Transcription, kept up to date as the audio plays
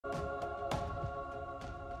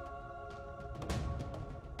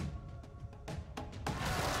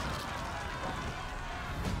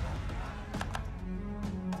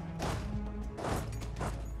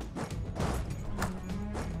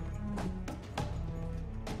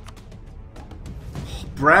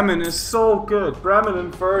Bremen is so good. Bremen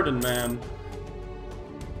and Verden, man.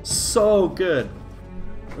 So good.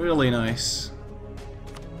 Really nice.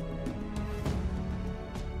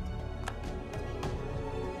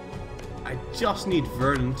 I just need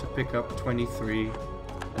Verden to pick up 23.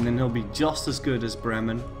 And then he'll be just as good as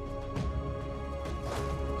Bremen.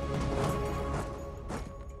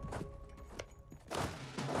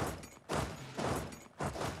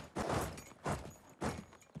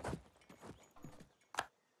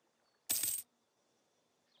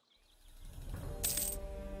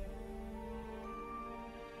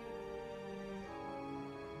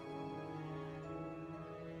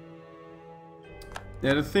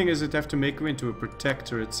 Yeah, the thing is I'd have to make him into a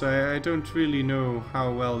protectorate, so I don't really know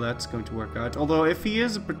how well that's going to work out. Although if he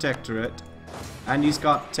is a protectorate, and he's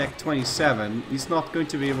got Tech 27, he's not going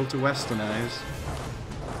to be able to westernize.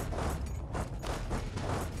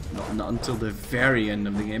 Not until the very end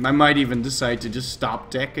of the game. I might even decide to just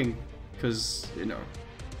stop teching, because, you know...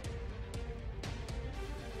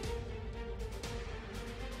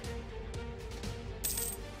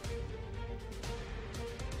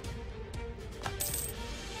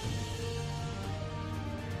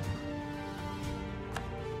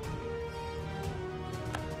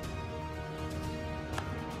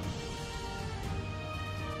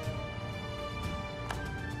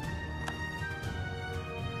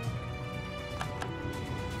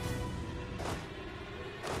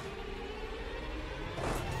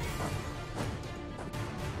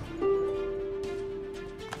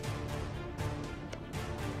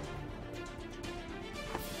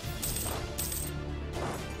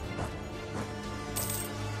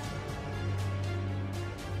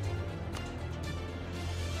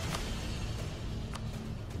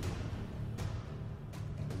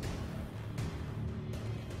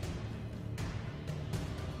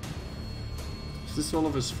 Is this all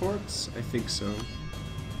of his forts? I think so.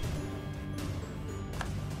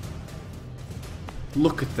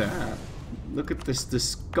 Look at that. Look at this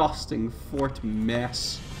disgusting fort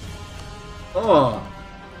mess. Oh!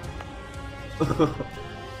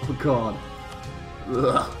 Oh god.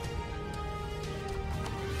 Ugh.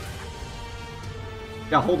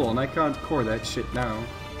 Yeah, hold on, I can't core that shit now.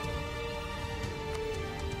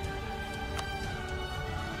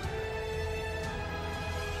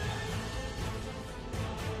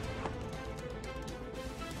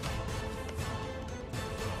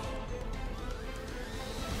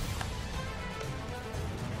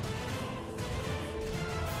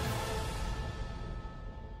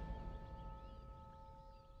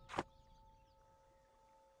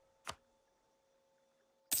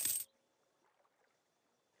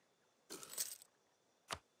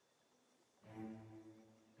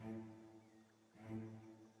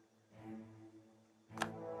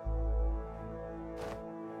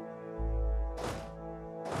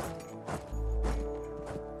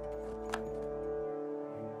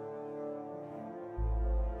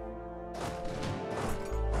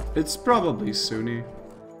 It's probably Sunni.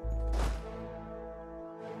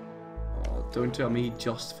 Oh, don't tell me he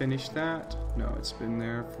just finished that. No, it's been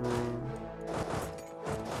there for a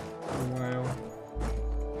while.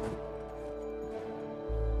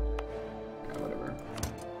 Yeah, whatever.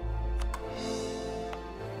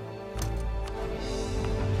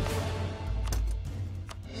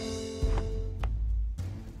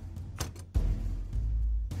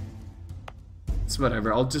 It's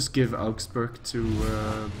whatever. I'll just give Augsburg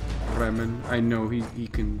to Bremen. I know he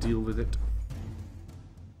can deal with it.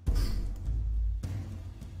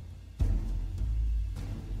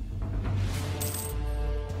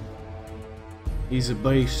 He's a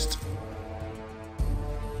beast.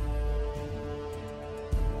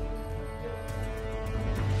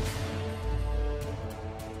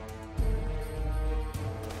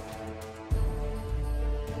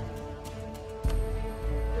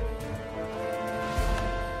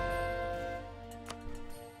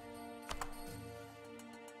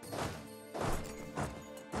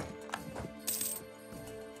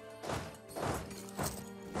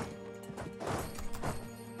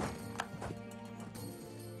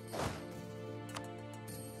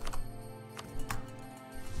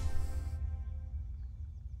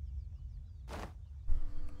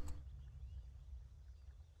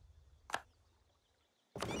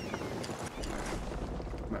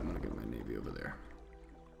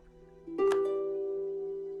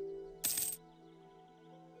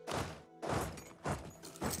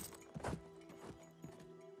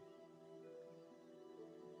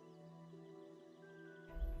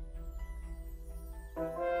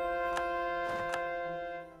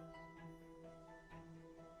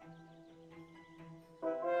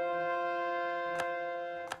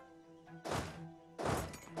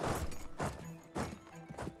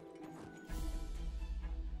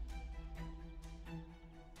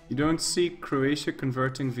 You don't see Croatia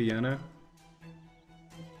converting Vienna?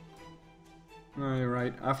 Oh, you're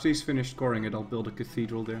right. After he's finished scoring it, I'll build a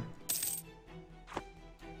cathedral there.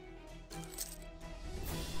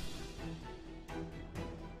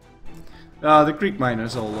 The Greek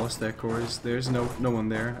miners all lost their cores. There's no one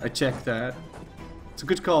there. I checked that. It's a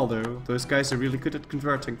good call though. Those guys are really good at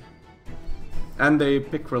converting. And they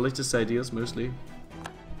pick religious ideas mostly.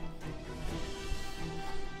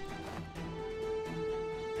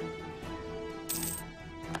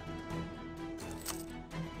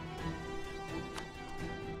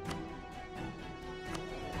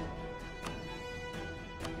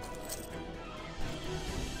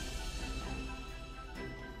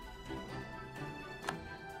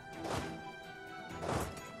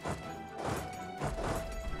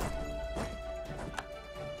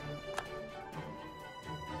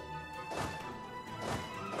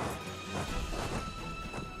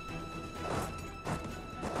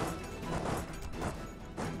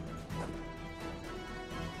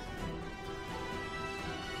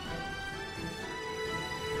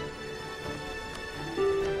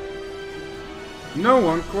 No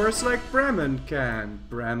one cores like Bremen can.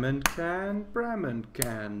 Bremen can. Bremen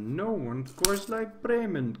can. No one cores like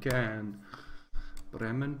Bremen can.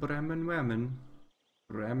 Bremen, Bremen, Wemmen.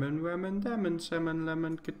 Bremen, Wemmen, Demmen, Semmen,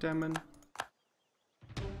 Lemmen, Ketemmen.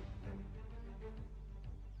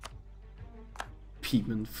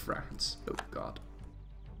 Piemen, France. Oh god.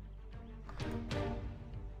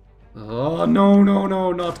 Oh no, no,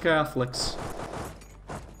 no, not Catholics.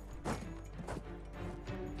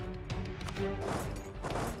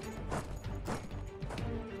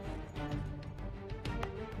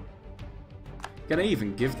 Can I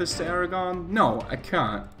even give this to Aragon? No, I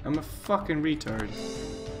can't. I'm a fucking retard.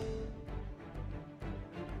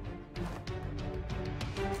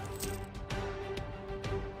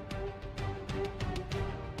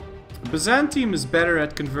 Byzantium is better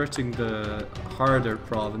at converting the harder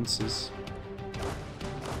provinces.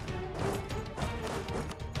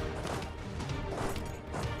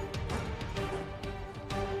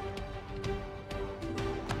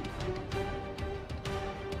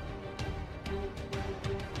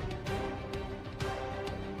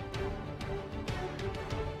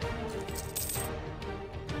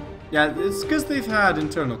 Yeah, it's because they've had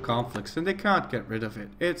internal conflicts and they can't get rid of it.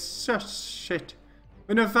 It's just shit.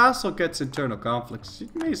 When a vassal gets internal conflicts, you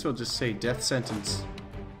may as well just say death sentence.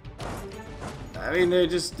 I mean,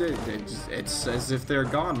 it's as if they're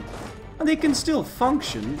gone. And they can still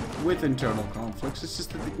function with internal conflicts, it's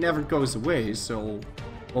just that it never goes away, so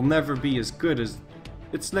will never be as good as...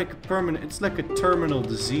 It's like a permanent, it's like a terminal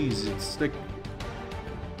disease, it's like...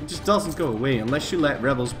 It just doesn't go away unless you let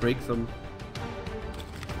rebels break them.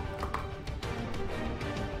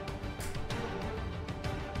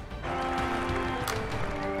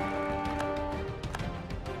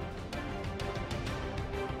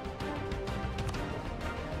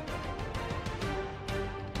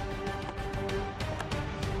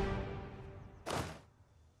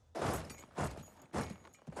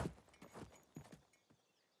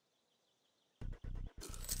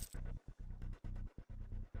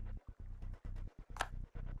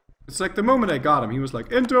 It's like the moment I got him, he was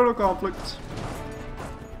like, internal conflicts.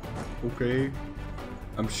 Okay.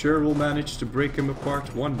 I'm sure we'll manage to break him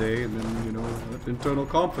apart one day, and then, you know, that internal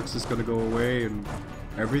conflicts is gonna go away, and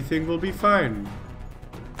everything will be fine.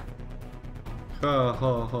 Ha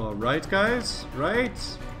ha ha. Right, guys?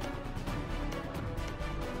 Right?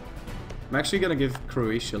 I'm actually gonna give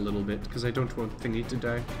Croatia a little bit, because I don't want Thingy to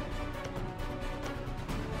die.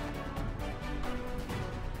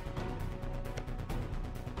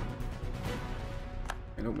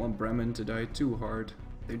 I don't want Bremen to die too hard.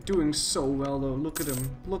 They're doing so well though, look at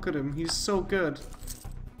him. Look at him, he's so good.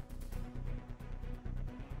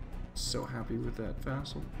 So happy with that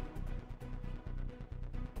vassal.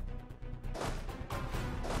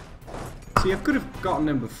 See, I could have gotten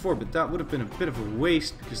them before, but that would have been a bit of a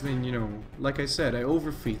waste, because then, you know, like I said, I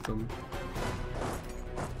overfeed them.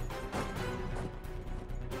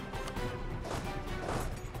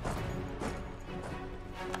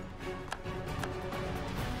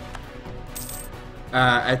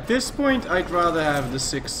 At this point, I'd rather have the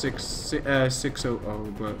 600,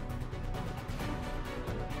 but...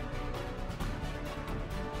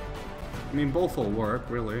 I mean, both will work,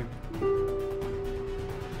 really.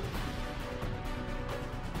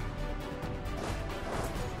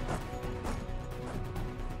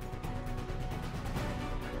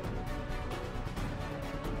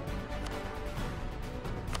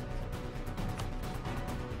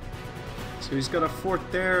 So he's got a fort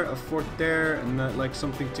there, and like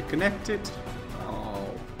something to connect it. Oh.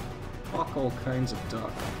 fuck all kinds of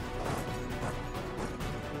duck.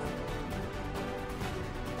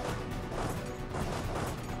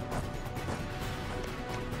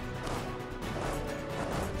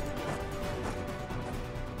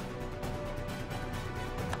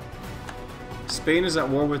 Spain is at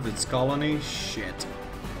war with its colony? Shit.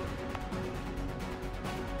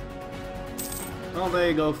 Well, there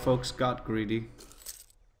you go, folks. Got greedy.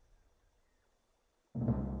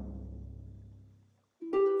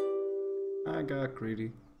 I got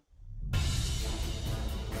greedy.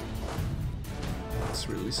 It's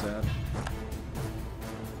really sad.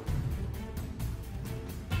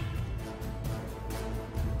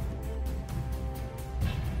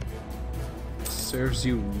 Serves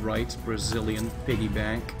you right, Brazilian piggy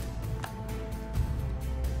bank.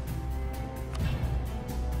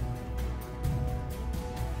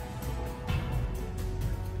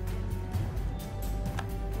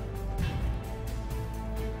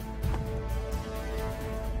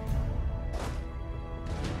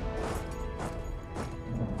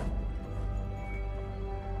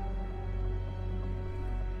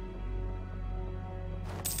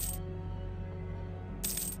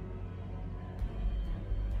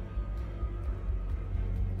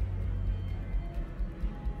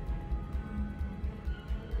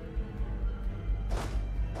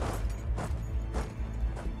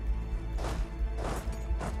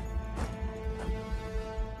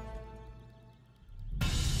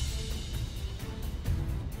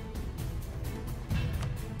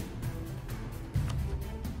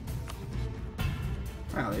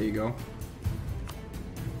 Ah, there you go.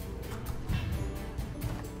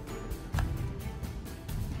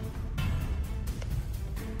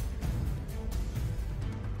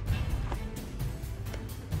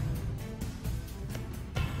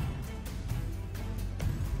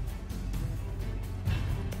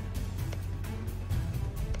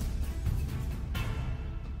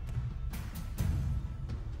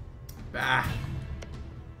 Bah.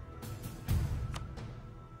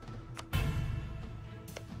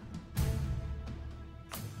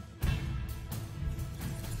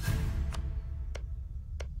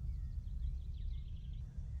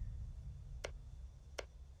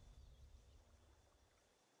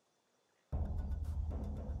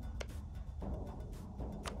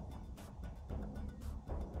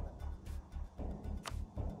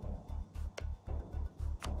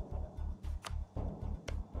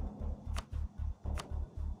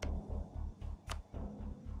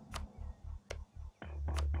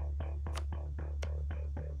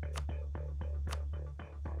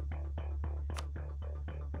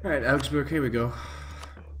 Alright, Augsburg, here we go.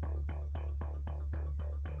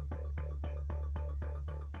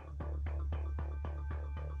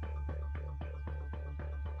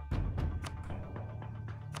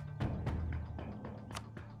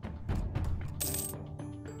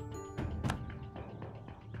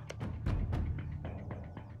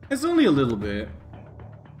 It's only a little bit.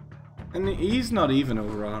 And he's not even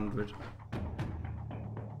over 100.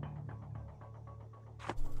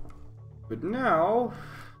 But now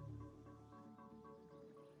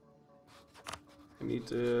I need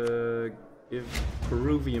to give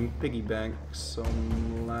Peruvian piggy bank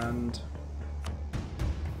some land.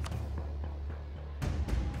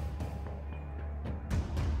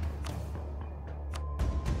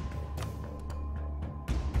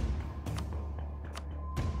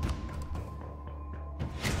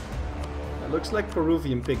 It looks like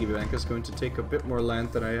Peruvian piggy bank is going to take a bit more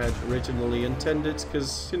land than I had originally intended,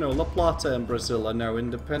 because, you know, La Plata and Brazil are now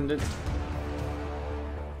independent.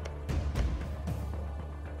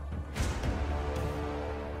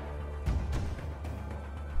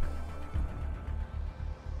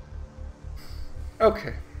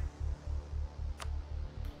 Okay.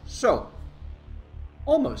 So,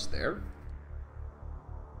 almost there.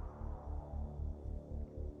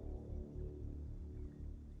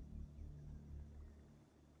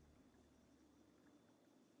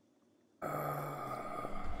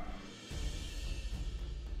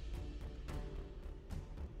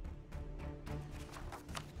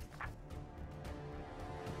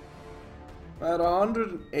 At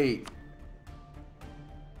 108.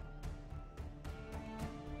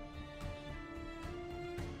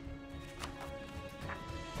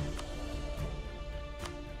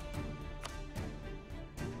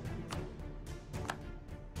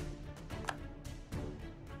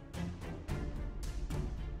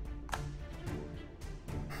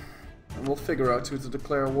 And we'll figure out who to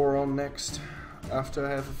declare war on next, after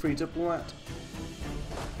I have a free diplomat.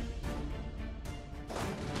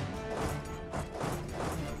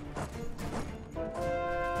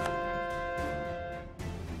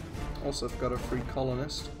 Also, I've got a free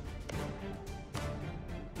colonist.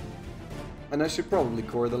 And I should probably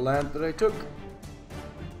core the land that I took.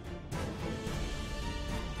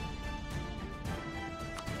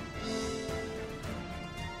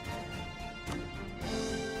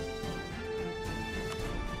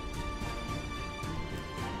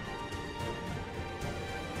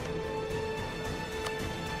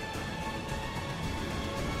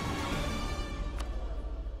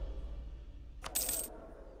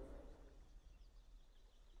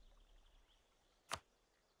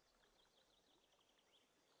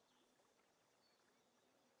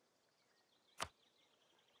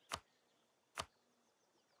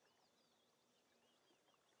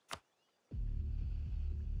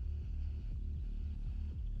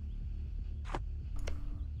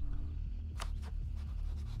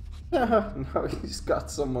 Now he's got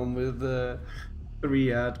someone with 3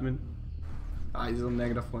 admin. Ah, he's on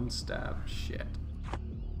 -1 stab. Shit.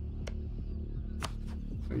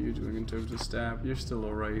 How are you doing in terms of stab? You're still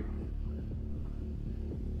alright.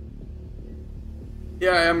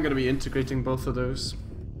 Yeah, I am gonna be integrating both of those.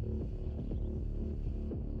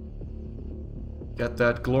 Get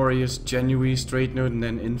that glorious genuine straight node and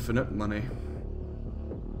then infinite money.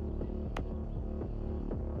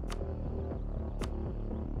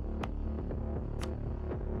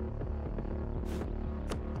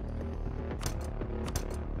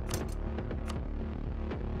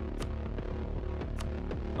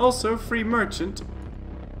 Also, free merchant.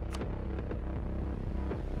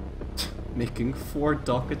 Making 4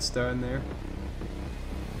 dockets down there.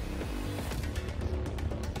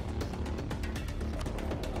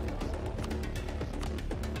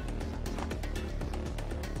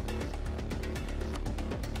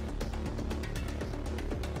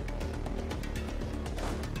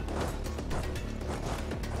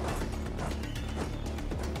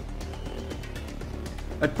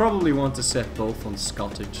 I'd probably want to set both on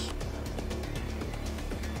Scottish.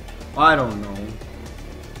 I don't know.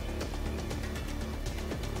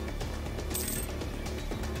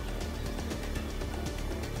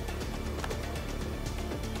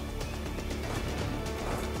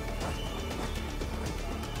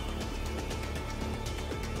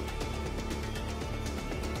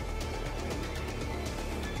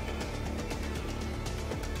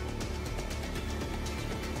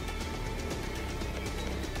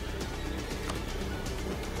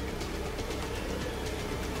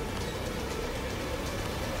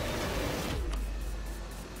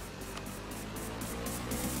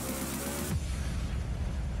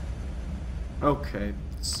 Okay,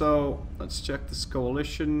 so let's check this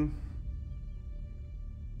coalition.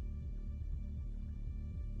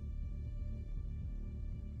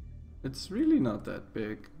 It's really not that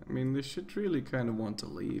big. I mean, they should really kind of want to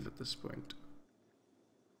leave at this point.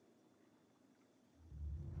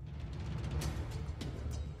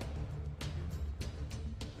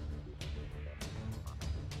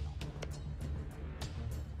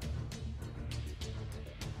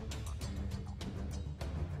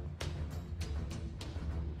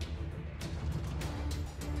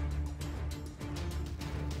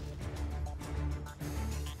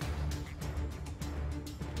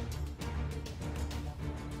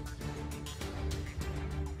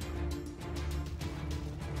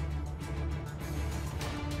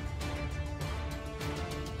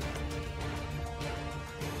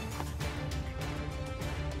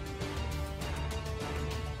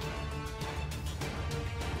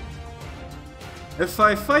 If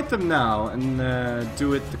I fight them now and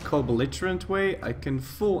do it the co-belligerent way, I can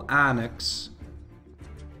full annex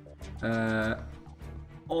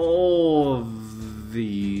all of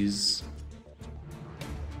these.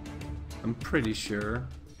 I'm pretty sure.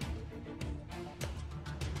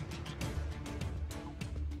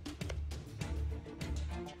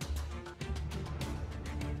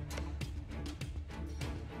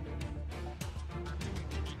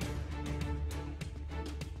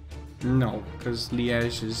 No, because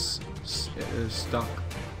Liège is stuck.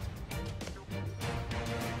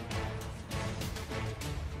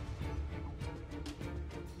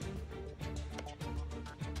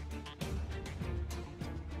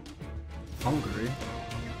 Hungary?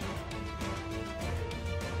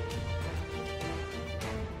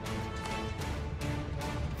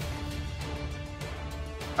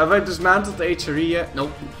 Have I dismantled the HRE yet?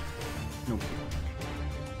 Nope. Nope.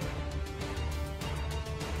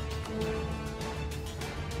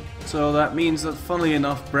 So that means that, funnily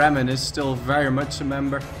enough, Bremen is still very much a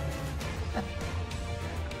member.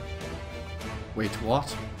 Wait,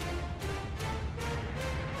 what?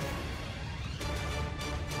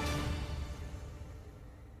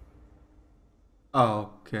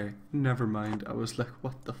 Oh, okay. Never mind. I was like,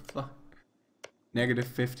 what the fuck?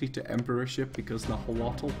 -50 to emperorship because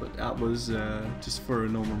Nahuatl, but that was just for a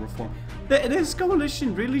normal reform. This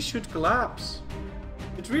coalition really should collapse.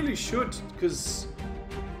 It really should, because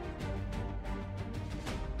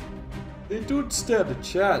they don't stand a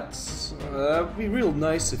chance. That'd be real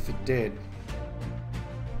nice if it did.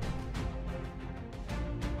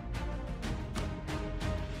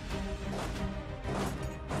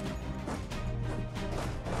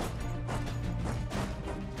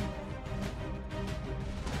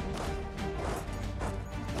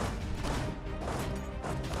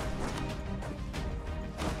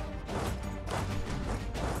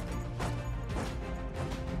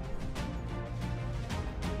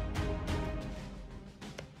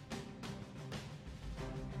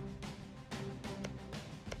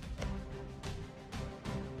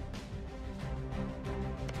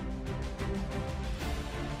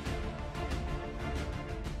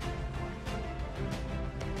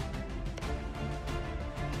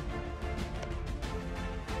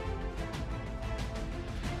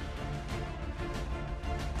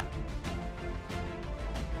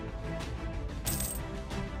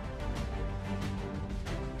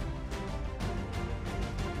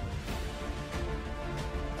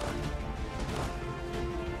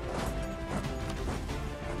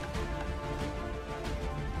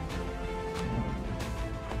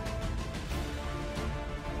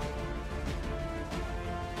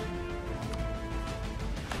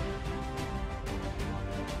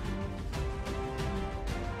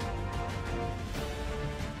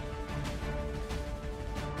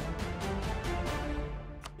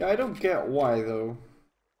 Yeah, I don't get why though.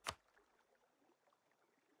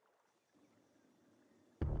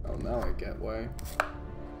 Oh, now I get why.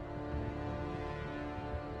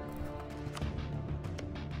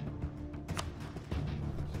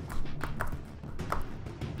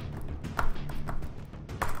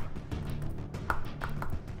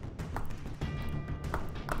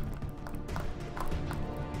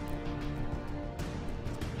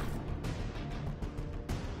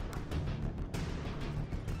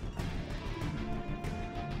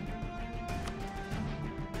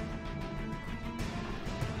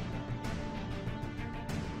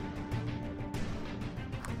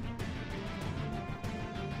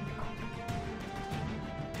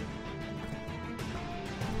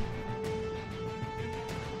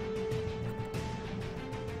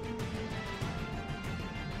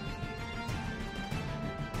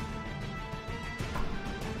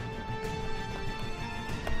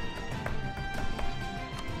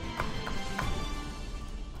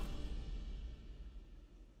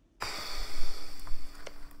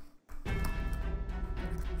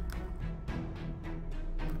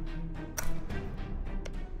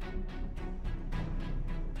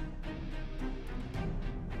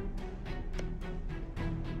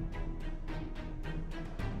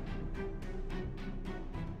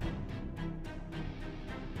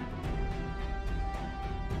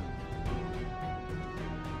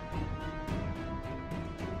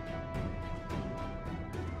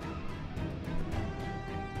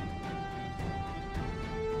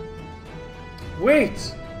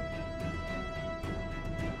 Wait!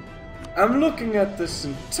 I'm looking at this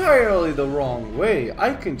entirely the wrong way.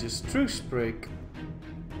 I can just truce break.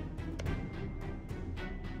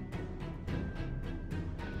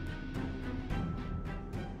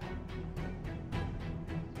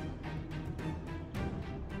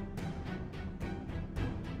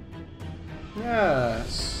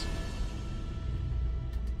 Yes.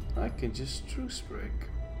 I can just truce break.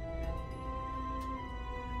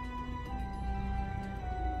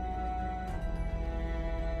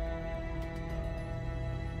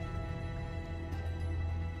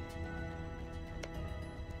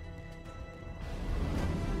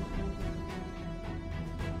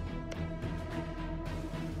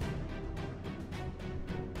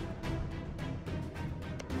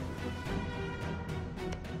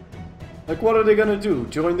 Like, what are they gonna do?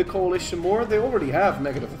 Join the coalition more? They already have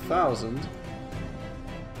 -1,000.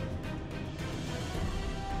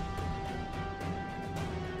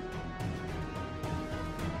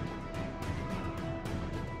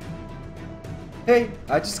 Hey,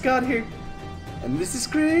 I just got here, and this is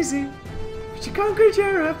crazy. But you conquered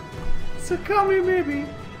Europe, so call me maybe.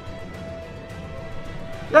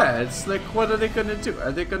 Yeah, it's like, what are they gonna do?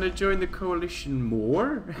 Are they gonna join the coalition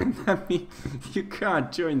more? I mean, you can't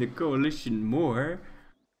join the coalition more.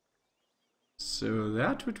 So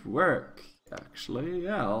that would work, actually.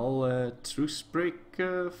 Yeah, I'll truce break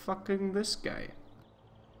fucking this guy.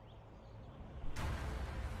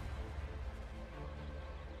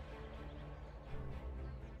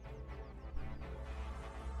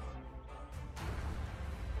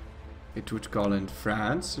 It would call in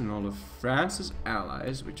France and all of France's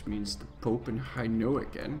allies, which means the Pope and Hainaut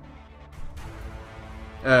again.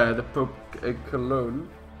 The Pope Cologne.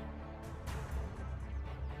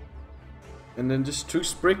 And then just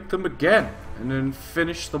truce break them again, and then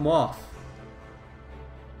finish them off.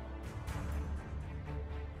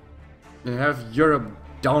 And have Europe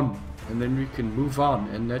done, and then we can move on,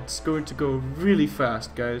 and that's going to go really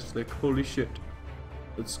fast, guys. Like, holy shit.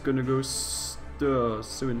 It's gonna go so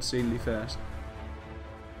insanely fast.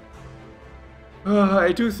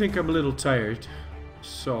 I do think I'm a little tired.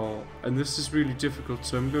 So, and this is really difficult,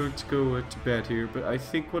 so I'm going to go to bed here. But I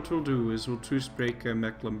think what we'll do is we'll truce break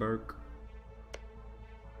Mecklenburg.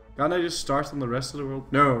 Can't I just start on the rest of the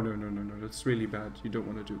world? No, that's really bad. You don't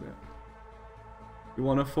want to do that. You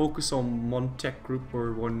want to focus on one tech group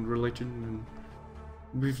or one religion,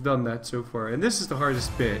 and we've done that so far. And this is the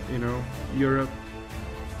hardest bit, you know, Europe.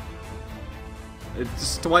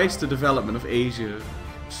 It's twice the development of Asia,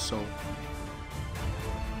 so...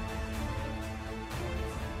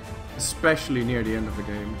 especially near the end of the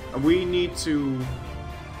game. We need to...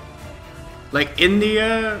 like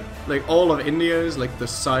India, like all of India is like the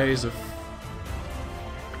size of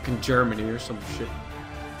fucking Germany or some shit.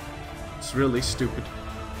 It's really stupid.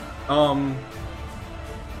 Wow,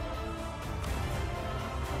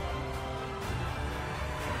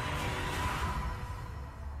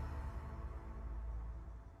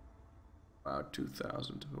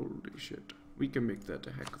 2,000. Holy shit. We can make that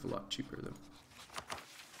a heck of a lot cheaper though.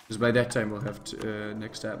 Because by that time we'll have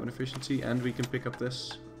next admin efficiency, and we can pick up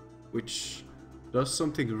this, which does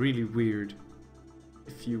something really weird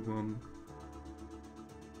if you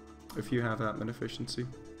have admin efficiency.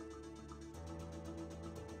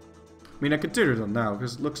 I mean, I consider them now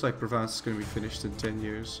because it looks like Provence is going to be finished in 10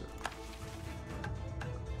 years.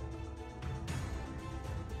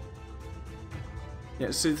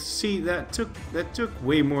 Yeah, so see, that took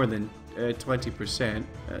way more than 20%.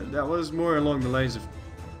 That was more along the lines of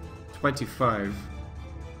 25.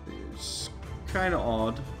 It's kind of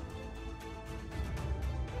odd.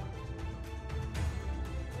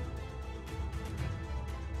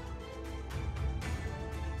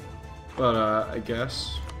 But I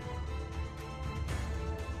guess.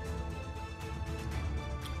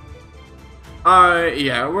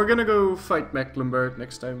 Yeah, we're gonna go fight Mecklenburg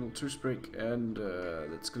next time. We'll truce break, and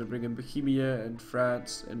that's gonna bring in Bohemia and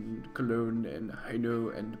France and Cologne and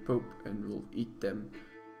Hainaut and the Pope, and we'll eat them.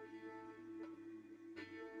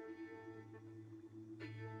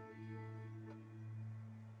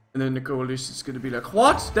 And then the coalition's gonna be like,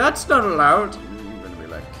 what? That's not allowed! And we're gonna be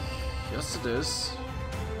like, yes it is.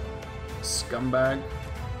 Scumbag.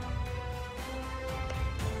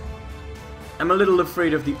 I'm a little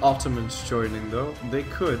afraid of the Ottomans joining though. They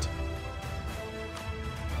could.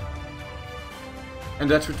 And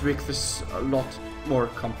that would make this a lot more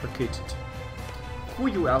complicated. Who are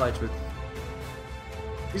you allied with?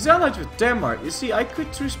 He's allied with Denmark. You see, I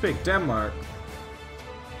could truce break Denmark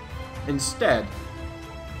instead.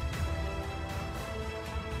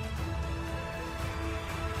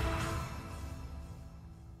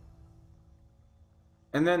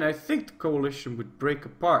 And then I think the coalition would break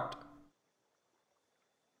apart.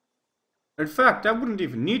 In fact, I wouldn't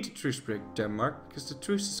even need to truce break Denmark, because the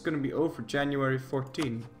truce is going to be over January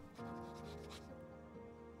 14.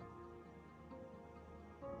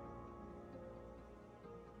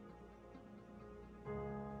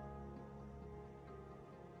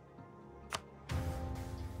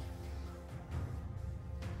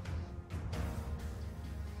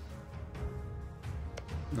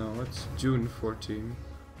 No, it's June 14.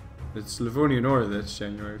 It's Livonian Order that's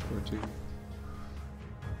January 14.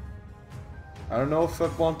 I don't know if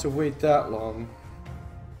I'd want to wait that long.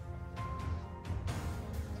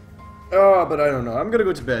 Oh, but I don't know. I'm gonna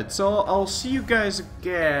go to bed. So I'll see you guys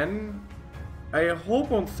again. I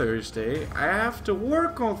hope on Thursday. I have to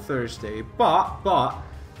work on Thursday, but I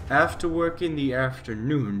have to work in the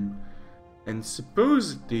afternoon. And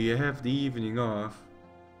supposedly I have the evening off.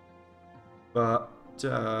 But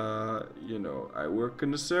you know, I work in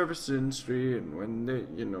the service industry, and when they,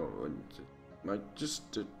 you know, it might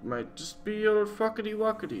just be a fuckity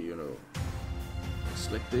wuckity, you know. It's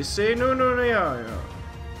like they say, no, yeah,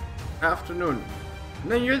 afternoon,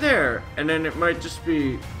 and then you're there, and then it might just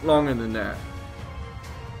be longer than that.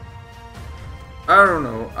 I don't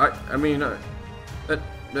know. I mean,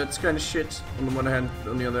 that's kind of shit. On the one hand,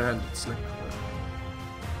 on the other hand, it's like,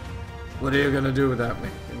 what are you gonna do without me,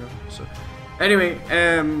 you know? So. Anyway,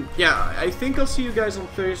 yeah, I think I'll see you guys on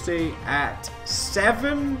Thursday at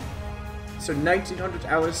 7, so 1900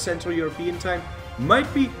 hours Central European time.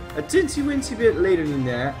 Might be a tinsy-wincy bit later than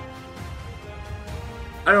that.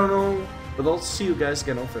 I don't know, but I'll see you guys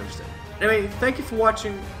again on Thursday. Anyway, thank you for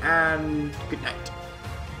watching, and good night.